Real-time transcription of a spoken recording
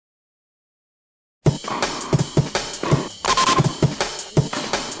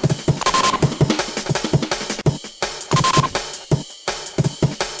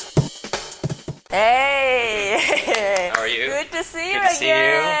Good to see you Good to see you.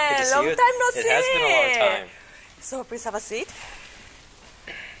 again. Good to see Long you. time no see. It has been a long time. So please have a seat.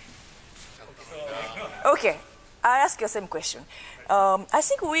 Okay, I ask you the same question. I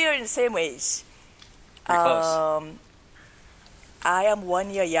think we are in the same age. Pretty close. I am 1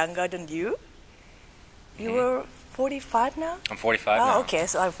 year younger than you. You were 45 now? I'm 45 now. Oh, okay,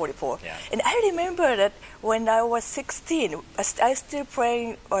 so I'm 44. Yeah. And I remember that when I was 16, I still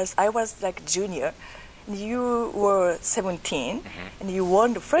playing, I was like junior, and you were 17, and you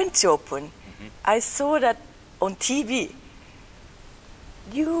won the French Open. I saw that on TV.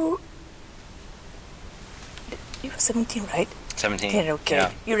 You were 17, right? 17. Yeah, okay.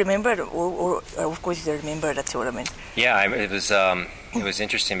 Yeah. You remember, or of course you remember that tournament. Yeah, it was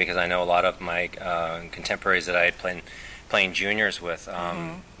interesting because I know a lot of my contemporaries that I had playing juniors with.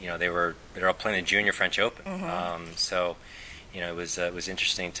 You know, they're all playing the Junior French Open. So, you know, it was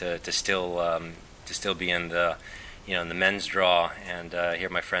interesting to still be in the in the men's draw, and here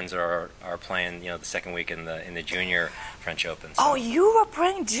my friends are playing the second week in the Junior French Open. So. Oh, you were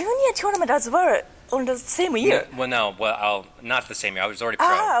playing junior tournament as well on the same year. Not the same year. I was already pro.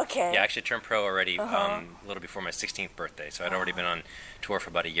 Ah, okay. Yeah, I actually turned pro already a little before my 16th birthday, so I'd already been on tour for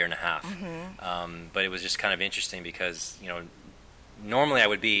about a year and a half. But it was just kind of interesting because normally I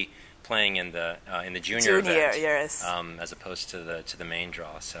would be playing in the junior event, yes. as opposed to the main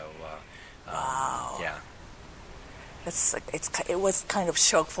draw. So wow. Yeah. It was kind of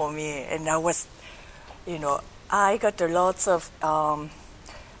shock for me, and I was, I got lots of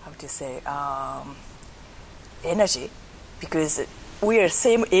energy because we are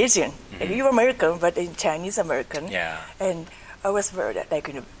same Asian. You are American, but in Chinese American. Yeah. And I was very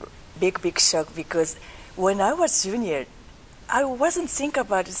big shock because when I was junior, I wasn't thinking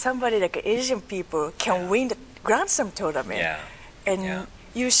about somebody like Asian people can win the Grand Slam tournament. Yeah. And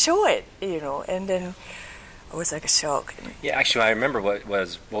you show it, and then. It was like a shock. Yeah, actually, I remember what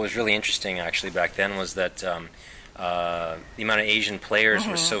was really interesting actually back then was that the amount of Asian players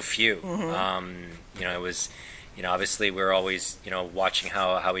were so few. It was, obviously we were always, watching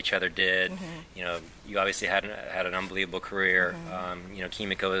how each other did. You obviously had an unbelievable career.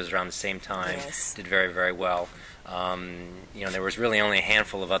 Kimiko was around the same time, did very, very well. There was really only a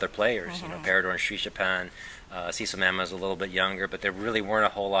handful of other players. Parador and Sri Japan. Cecil Mama was a little bit younger, but there really weren't a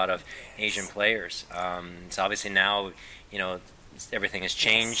whole lot of Asian players. So obviously now, everything has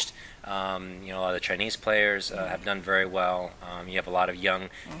changed. A lot of the Chinese players have done very well. You have a lot of young,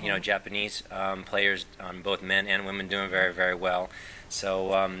 Japanese players, both men and women, doing very, very well.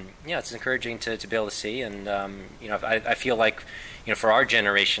 So it's encouraging to be able to see. And I feel like, for our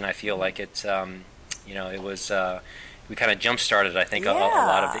generation, I feel like it's, it was. We kind of jump-started, I think, a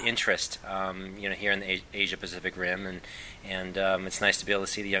lot of the interest, here in the Asia-Pacific Rim, and it's nice to be able to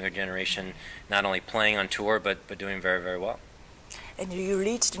see the younger generation not only playing on tour, but doing very, very well. And you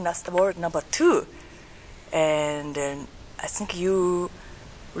reached world number 2, and I think you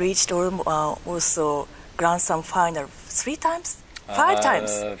reached also Grand Slam final 3 times? 5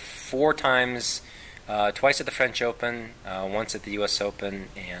 times? 4 times. Twice at the French Open, once at the U.S. Open,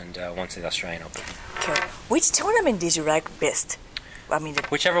 and once at the Australian Open. Okay. Which tournament did you like best?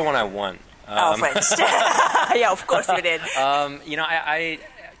 Whichever one I won. French. Yeah, of course you did.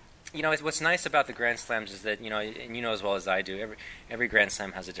 What's nice about the Grand Slams is that, and you know as well as I do, every Grand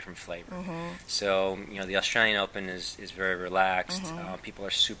Slam has a different flavor. So, the Australian Open is very relaxed. People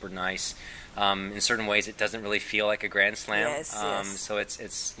are super nice. In certain ways, it doesn't really feel like a Grand Slam. Yes. So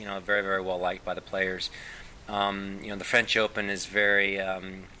it's very, very well liked by the players. The French Open is very,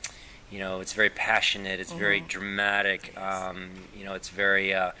 it's very passionate. It's very dramatic. It's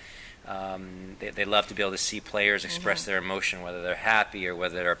very. They love to be able to see players express their emotion, whether they're happy or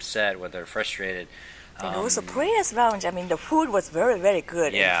whether they're upset, whether they're frustrated. And also players' lounge. The food was very, very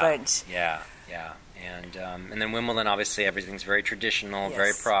good in French. Yeah. And then Wimbledon, obviously, everything's very traditional,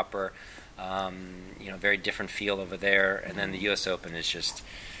 very proper. Very different feel over there. And then the U.S. Open is just,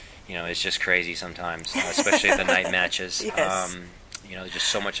 it's just crazy sometimes, especially at the night matches. There's just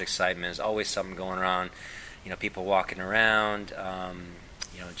so much excitement. There's always something going on. People walking around.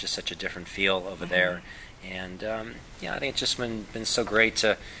 Just such a different feel over there. And I think it's just been so great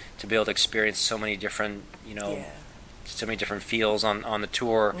to be able to experience so many different, so many different feels on the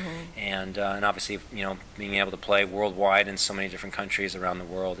tour, and obviously, being able to play worldwide in so many different countries around the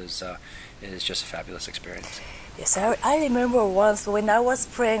world is just a fabulous experience. Yes, I remember once when I was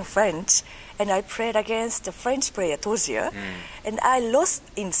playing French, and I played against a French player, Tozier, and I lost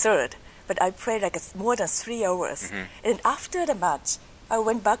in third, but I played more than 3 hours. And after the match, I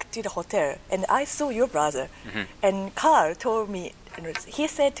went back to the hotel, and I saw your brother, and Carl told me, he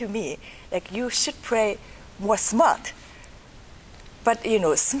said to me, you should play more smart. But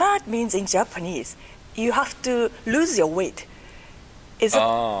smart means in Japanese, you have to lose your weight.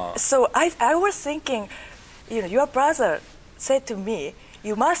 So I was thinking, your brother said to me,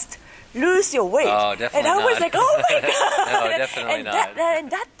 you must lose your weight. Oh, definitely and I not. was like, oh my God. No, definitely and not.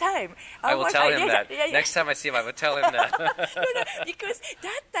 That time, I will tell him that. Yeah. Next time I see him, I will tell him that. Because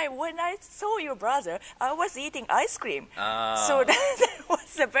that time when I saw your brother, I was eating ice cream. Oh. So that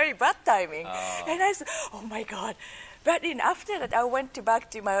was a very bad timing. Oh. And I said, oh my God. But after that, I went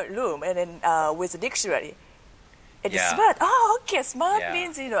back to my room and then with a dictionary. And smart. Oh, okay. Smart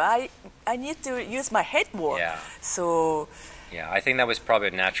means I need to use my head more. Yeah. So. Yeah, I think that was probably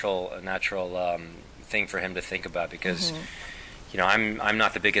a natural thing for him to think about because, I'm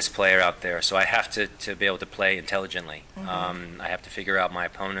not the biggest player out there, so I have to be able to play intelligently. I have to figure out my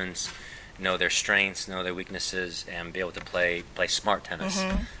opponents, know their strengths, know their weaknesses, and be able to play smart tennis.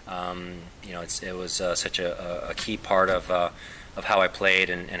 It was such a key part of how I played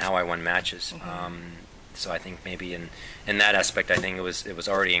and how I won matches. So I think maybe in that aspect, I think it was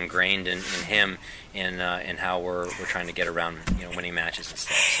already ingrained in him in how we're trying to get around winning matches and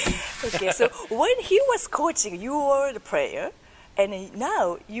stuff. So. Okay, so when he was coaching, you were the player, and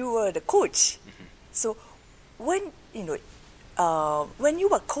now you were the coach. So when you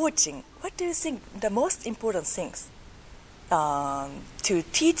were coaching, what do you think the most important things to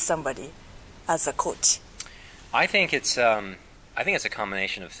teach somebody as a coach? I think it's a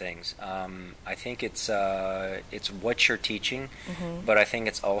combination of things. I think it's what you're teaching, but I think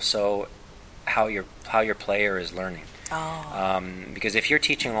it's also how your player is learning. Because if you're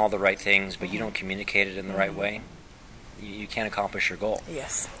teaching all the right things, but you don't communicate it in the right way, you can't accomplish your goal.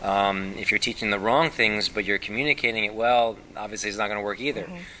 Yes. If you're teaching the wrong things, but you're communicating it well, obviously it's not going to work either.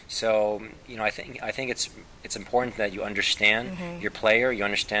 So I think it's important that you understand your player, you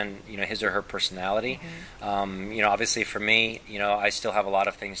understand his or her personality. Obviously for me, I still have a lot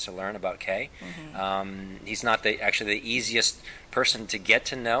of things to learn about Kei. He's not actually the easiest person to get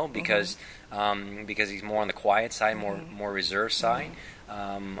to know because he's more on the quiet side, more reserved side.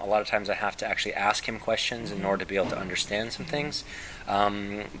 A lot of times I have to actually ask him questions in order to be able to understand some things.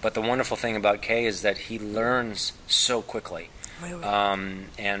 But the wonderful thing about Kei is that he learns so quickly. Really?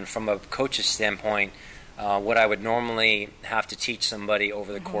 And from a coach's standpoint, what I would normally have to teach somebody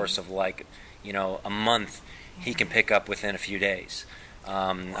over the course of a month, he can pick up within a few days.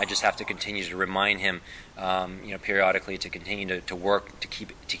 I just have to continue to remind him, periodically to continue to work to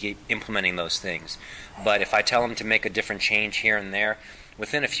keep implementing those things. But if I tell him to make a different change here and there,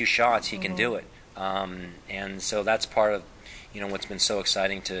 within a few shots he can do it. And so that's part of what's been so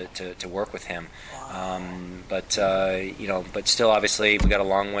exciting to work with him. But still, obviously, we got a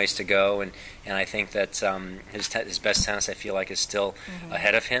long ways to go, and I think that his best tennis, I feel like, is still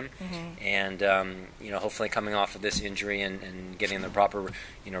ahead of him. And hopefully, coming off of this injury and getting the proper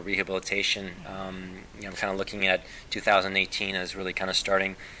rehabilitation, I'm kind of looking at 2018 as really kind of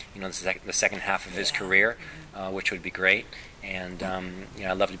starting the second half of his career, which would be great. And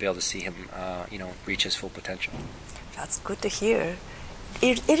I'd love to be able to see him reach his full potential. That's good to hear.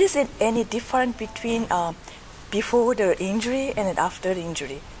 It isn't any different between before the injury and after the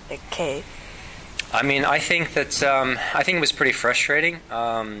injury, like Kei. I mean, I think that I think it was pretty frustrating.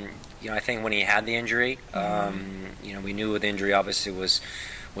 I think when he had the injury, we knew the injury obviously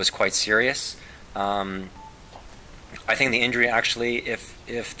was quite serious. I think the injury actually,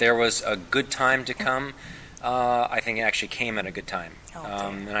 if there was a good time to come, I think it actually came at a good time.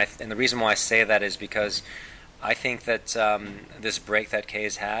 Okay. And the reason why I say that is because I think that this break that Kei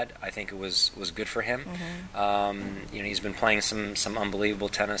has had, I think it was good for him. He's been playing some unbelievable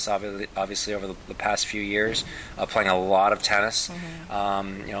tennis, obviously over the past few years, playing a lot of tennis, a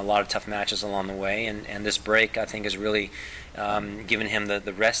lot of tough matches along the way, and this break I think has really given him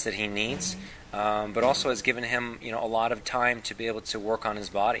the rest that he needs. But also has given him, a lot of time to be able to work on his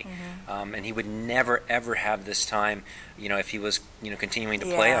body, and he would never ever have this time, if he was, continuing to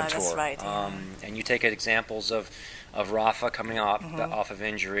play on tour. That's right, and you take examples of Rafa coming off of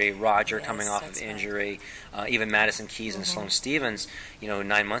injury, Roger coming off of injury, even Madison Keys and Sloane Stephens.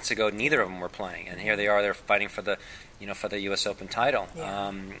 9 months ago, neither of them were playing, and here they are. They're fighting for the U.S. Open title.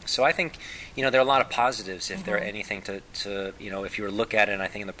 So I think, there are a lot of positives if there are anything to if you were to look at it, and I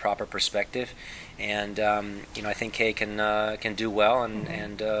think in the proper perspective. And I think Kei can do well,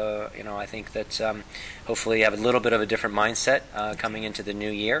 and I think that hopefully have a little bit of a different mindset coming into the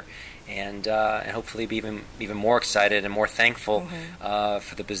new year, and hopefully be even more excited and more thankful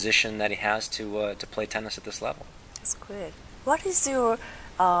for the position that he has to play tennis at this level. That's good. What is your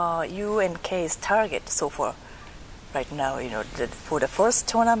you and Kei's target so far? Right now, for the first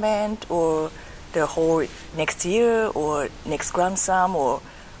tournament or the whole next year or next Grand Slam, or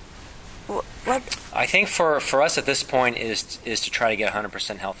what? I think for us at this point is to try to get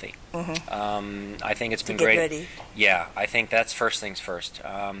 100% healthy. I think it's been great. Ready. Yeah, I think that's first things first.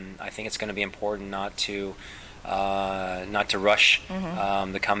 I think it's going to be important not to rush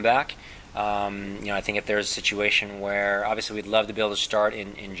the comeback. I think if there's a situation where obviously we'd love to be able to start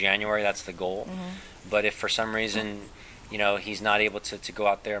in January, that's the goal. But if for some reason, he's not able to go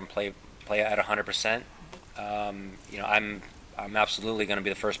out there and play at 100%, I'm absolutely going to be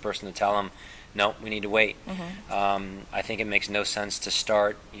the first person to tell him, no, we need to wait. I think it makes no sense to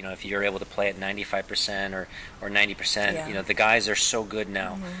start, if you're able to play at 95% or 90%. Yeah. The guys are so good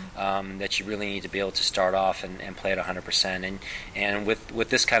now that you really need to be able to start off and play at 100%. And with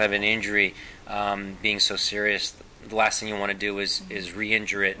this kind of an injury being so serious, the last thing you want to do is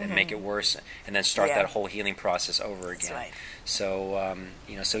re-injure it and make it worse, and then start that whole healing process over again. That's right. So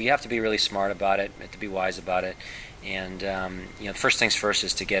so you have to be really smart about it, to be wise about it, and first things first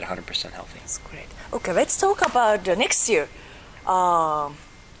is to get 100% healthy. That's great. Okay, let's talk about next year.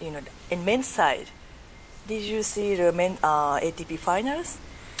 In men's side, did you see the men ATP finals?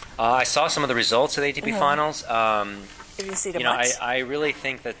 I saw some of the results of the ATP finals. Did you see the match? I really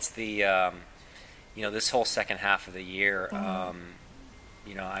think that's the this whole second half of the year. I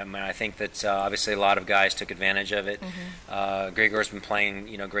think that obviously a lot of guys took advantage of it. Grigor's been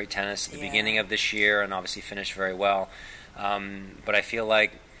playing great tennis at the beginning of this year, and obviously finished very well. But I feel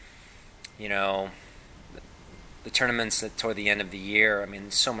like the tournaments toward the end of the year,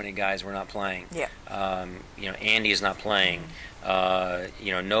 so many guys were not playing. Andy is not playing.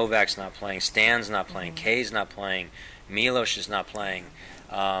 Novak's not playing. Stan's not playing. Kay's not playing. Milos is not playing.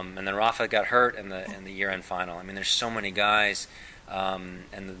 And then Rafa got hurt in the year-end final. There's so many guys, and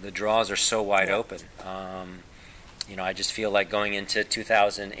the draws are so wide open. I just feel like going into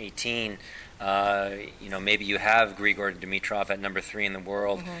 2018, maybe you have Grigor Dimitrov at number 3 in the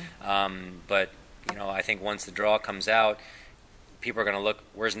world, but I think once the draw comes out, people are going to look,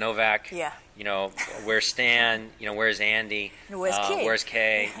 where's Novak? Where's Stan? Where's Andy? Where's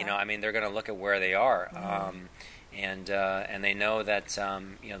Kay? They're going to look at where they are. And they know that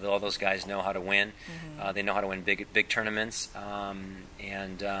all those guys know how to win. They know how to win big tournaments, and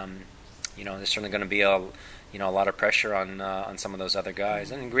there's certainly going to be a lot of pressure on some of those other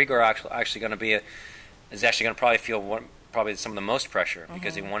guys. And Grigor actually going to is going to probably feel probably some of the most pressure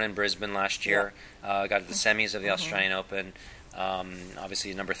because he won in Brisbane last year, got to the semis of the Australian Open.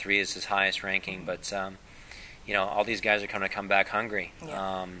 Obviously, number 3 is his highest ranking, but all these guys are going to come back hungry,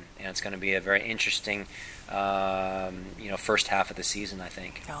 and it's going to be a very interesting. First half of the season, I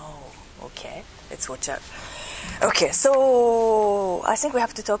think. Oh, okay. Let's watch out. Okay, so I think we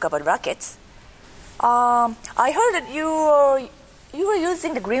have to talk about rackets. I heard that you were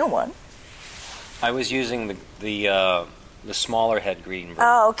using the green one. I was using the smaller head green version.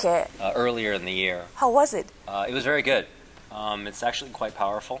 Oh, okay. Earlier in the year. How was it? It was very good. It's actually quite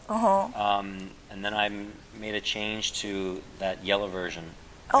powerful. And then I made a change to that yellow version.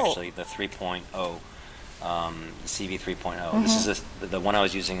 Actually, the 3.0. CV 3.0. This is the one I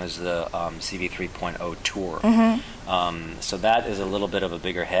was using was the CV 3.0 Tour. So that is a little bit of a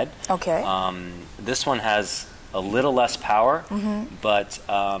bigger head. Okay. This one has a little less power, but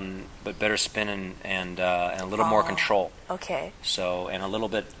better spin and a little more control. Okay. So and a little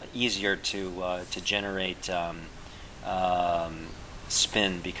bit easier to generate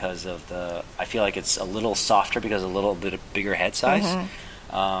spin because of I feel like it's a little softer because of a little bit of bigger head size.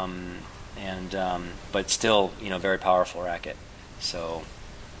 But still, very powerful racket. So.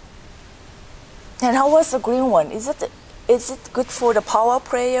 And how was the green one? Is it good for the power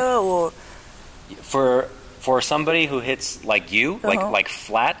player or? For somebody who hits like you, like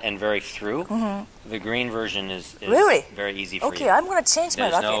flat and very through, the green version is really very easy for you. Okay, I'm gonna change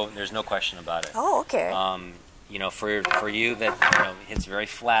my racket. There's no question about it. Oh, okay. For you that hits very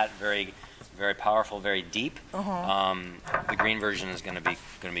flat, very powerful, very deep. The green version is going to be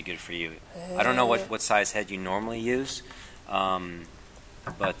good for you. I don't know what size head you normally use,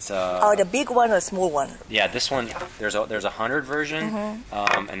 but the big one or small one? Yeah, this one there's a 100 version,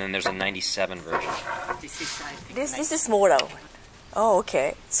 and then there's a 97 version. This is smaller one. Oh,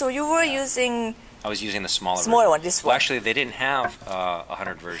 okay. So you were using. I was using the smaller one. This one. Well, actually, they didn't have a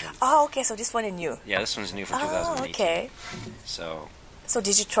 100 version. Oh, okay. So this one is new. Yeah, this one's new for 2018. Okay. So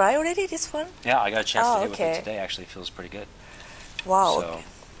did you try already this one? Yeah, I got a chance to do it with it today. Actually, it feels pretty good. Wow. So.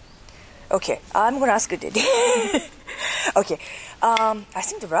 Okay, I'm going to ask you this. Okay, I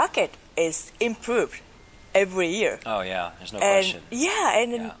think the racket is improved every year. Oh yeah, there's no question. Yeah,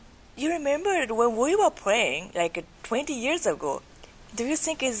 and you remember when we were playing like 20 years ago, do you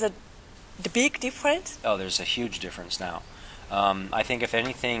think it's The big difference? Oh, there's a huge difference now. I think, if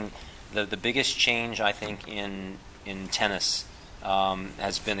anything, the biggest change, I think, in tennis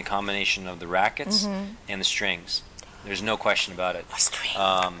has been the combination of the rackets and the strings. There's no question about it.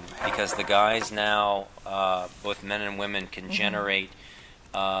 Because the guys now, both men and women, can generate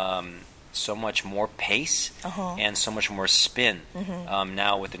so much more pace and so much more spin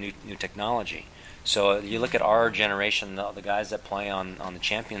now with the new technology. So you look at our generation, the guys that play on the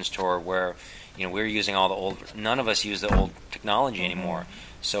Champions Tour, where we're using all the old. None of us use the old technology anymore.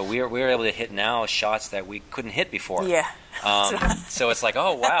 So we're able to hit now shots that we couldn't hit before. Yeah. So it's like,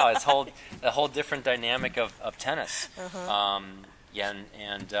 oh wow, it's a whole different dynamic of tennis. Yeah,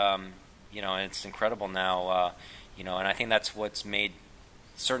 and it's incredible now. And I think that's what's made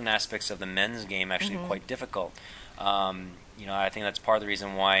certain aspects of the men's game actually quite difficult. I think that's part of the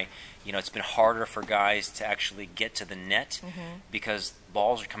reason why it's been harder for guys to actually get to the net because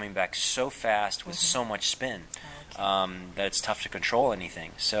balls are coming back so fast with so much spin that it's tough to control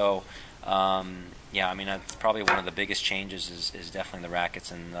anything. So that's probably one of the biggest changes is definitely the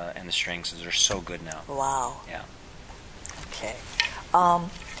rackets and the strings, because they're so good now. Wow. Yeah. Okay.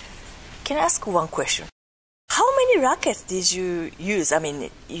 Can I ask one question? How many rackets did you use? I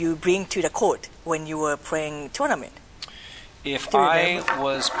mean, you bring to the court when you were playing tournament? If I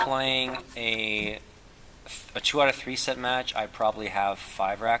was playing a 2 out of 3 set match, I probably have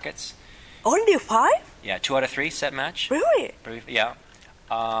 5 rackets. Only 5? Yeah, 2 out of 3 set match. Really? Yeah.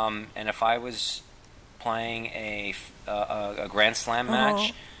 And if I was playing a Grand Slam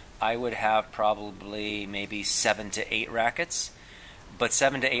match, I would have probably maybe 7 to 8 rackets. But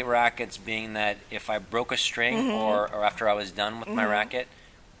 7 to 8 rackets being that if I broke a string or after I was done with my racket,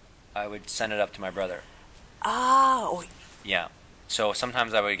 I would send it up to my brother. Oh. Yeah. So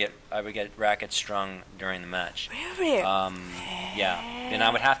sometimes I would get rackets strung during the match. Really? Yeah. And I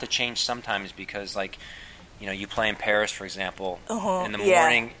would have to change sometimes because, you play in Paris, for example. In the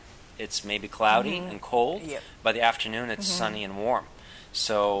morning, it's maybe cloudy and cold. Yep. By the afternoon, it's sunny and warm.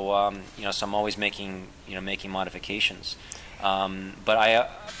 So so I'm always making modifications.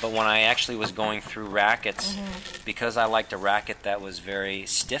 But when I actually was going through rackets, because I liked a racket that was very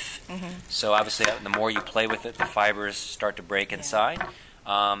stiff, so obviously the more you play with it, the fibers start to break inside.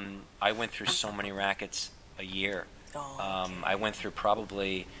 I went through so many rackets a year. I went through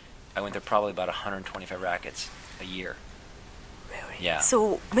probably about 125 rackets a year. Really? Yeah.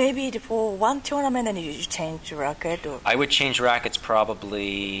 So maybe for one tournament, and you change the racket, or I would change rackets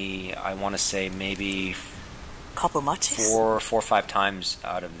probably. I want to say maybe couple matches? 4 or 5 times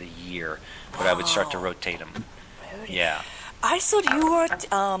out of the year, but I would start to rotate them. Really? Yeah. I thought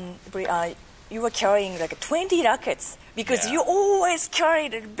you were carrying 20 rackets because you always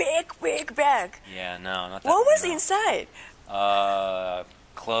carried a big bag. Yeah, no, not that. What was inside?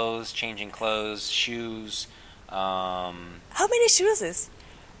 Clothes, changing clothes, shoes. How many shoes?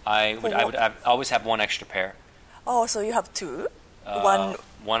 I would always have one extra pair. Oh, so you have 2?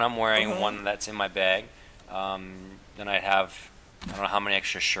 One I'm wearing, one that's in my bag. Then I'd have, I don't know how many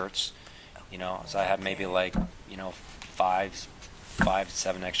extra shirts, so I have maybe 5 to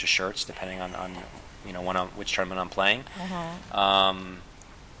 7 extra shirts depending on which tournament I'm playing.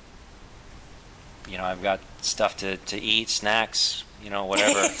 I've got stuff to eat, snacks,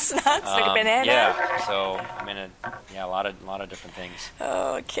 whatever. Snacks like a banana? Yeah, so a lot of different things.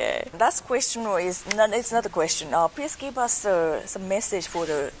 Okay. Last question it's not a question. Please give us some message for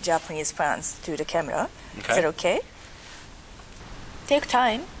the Japanese fans to the camera. Okay. Is that okay? Take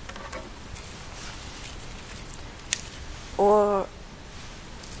time. Or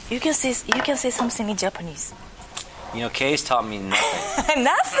you can say something in Japanese. Kei's taught me nothing.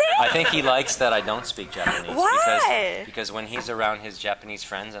 Nothing? I think he likes that I don't speak Japanese. Why? Because when he's around his Japanese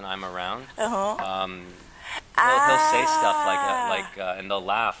friends and I'm around, He'll say stuff and they'll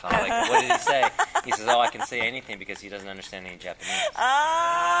laugh. I'm like, what did he say? He says, I can say anything because he doesn't understand any Japanese. But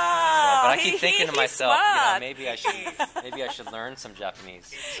I keep thinking to myself, maybe I should learn some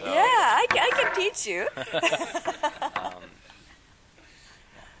Japanese. So. Yeah, I can teach you.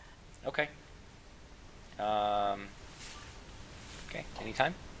 Okay. Okay,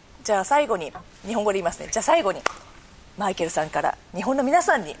 anytime? じゃあ最後に日本語で言いますね。じゃあ最後にマイケルさんから日本の皆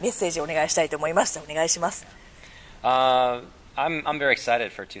さんにメッセージをお願いしたいと思います。お願いします。I'm very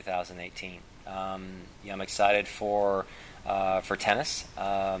excited for 2018. I'm excited for tennis.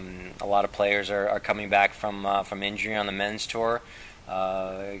 A lot of players are coming back from injury on the men's tour.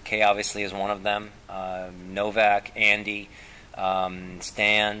 Kei obviously is one of them. Novak, Andy,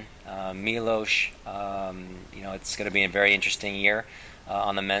 Stan, Milos. It's going to be a very interesting year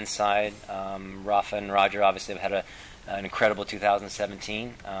on the men's side. Rafa and Roger obviously have had an incredible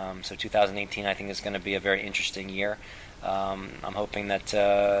 2017. So 2018, I think, is going to be a very interesting year. I'm hoping that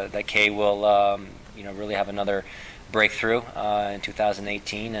that Kei will, really have another breakthrough in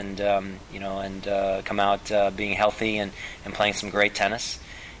 2018, and come out being healthy and playing some great tennis.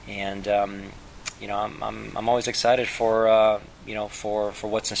 And I'm always excited for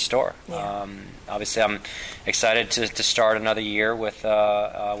what's in store. Yeah. Obviously, I'm excited to start another year with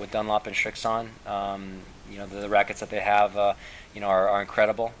Dunlop and Srixon. The rackets that they have, are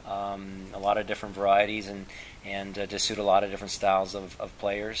incredible. A lot of different varieties and to suit a lot of different styles of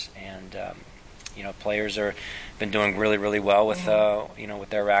players. And players are been doing really, really well with with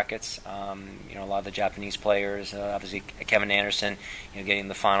their rackets. A lot of the Japanese players, obviously Kevin Anderson, getting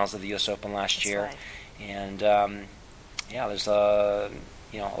the finals of the U.S. Open last year. Right. And there's a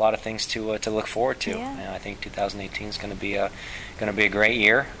lot of things to look forward to. Yeah. And I think 2018 is going to be a great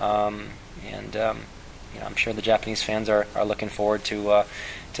year. I'm sure the Japanese fans are looking forward to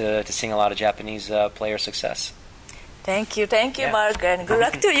seeing a lot of Japanese player success. Thank you, Yeah. Mark, and good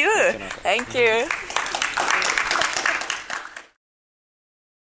luck to you. Thank you.